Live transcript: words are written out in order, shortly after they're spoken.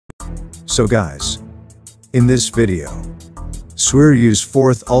So guys, in this video, Suiryu'S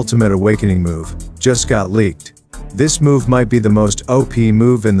 4th Ultimate Awakening move just got leaked. This move might be the most OP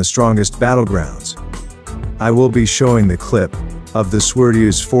move in the strongest Battlegrounds. I will be showing the clip of the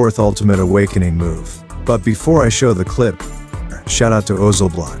Suiryu'S 4th Ultimate Awakening move. But before I show the clip, shout out to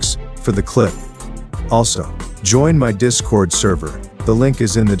Roblox for the clip. Also, join my Discord server, the link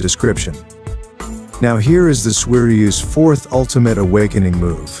is in the description. Now here is the Suiryu'S 4th Ultimate Awakening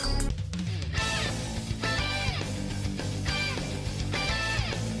move.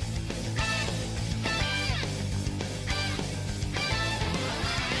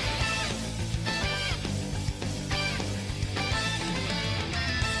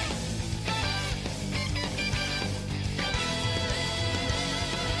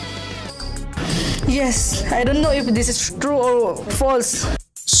 Yes, I don't know if this is true or false.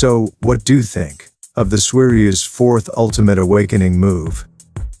 So, what do you think of the Suiryu'S 4th Ultimate Awakening move?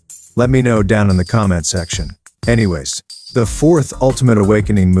 Let me know down in the comment section. Anyways, the 4th Ultimate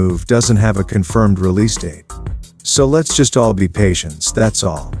Awakening move doesn't have a confirmed release date. So let's just all be patient, that's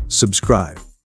all. Subscribe.